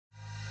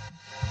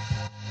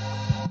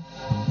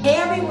Hey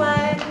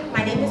everyone,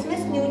 my name is Miss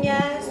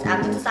Nunez.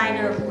 I'm the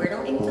designer of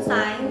Weirdo Ink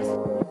Designs.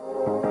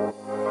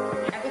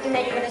 Everything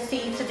that you're going to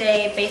see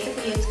today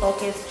basically is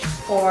focused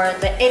for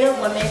the inner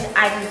woman.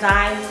 I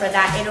designed for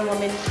that inner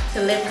woman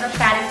to live her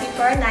fantasy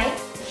for a night.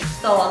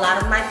 So a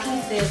lot of my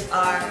pieces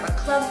are for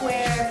club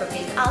wear, for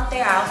being out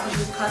there. I also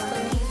do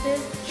custom pieces.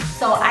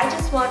 So I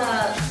just want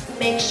to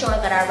make sure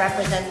that I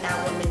represent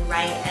that woman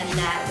right and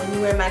that when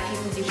you wear my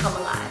pieces you come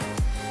alive.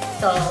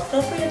 So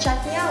feel free to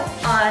check me out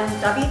on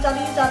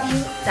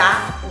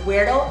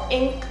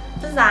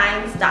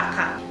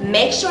www.weirdoinkdesigns.com.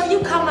 Make sure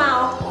you come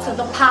out to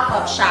the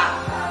pop-up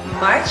shop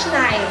March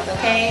 9th,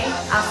 okay?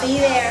 I'll see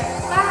you there.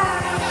 Bye!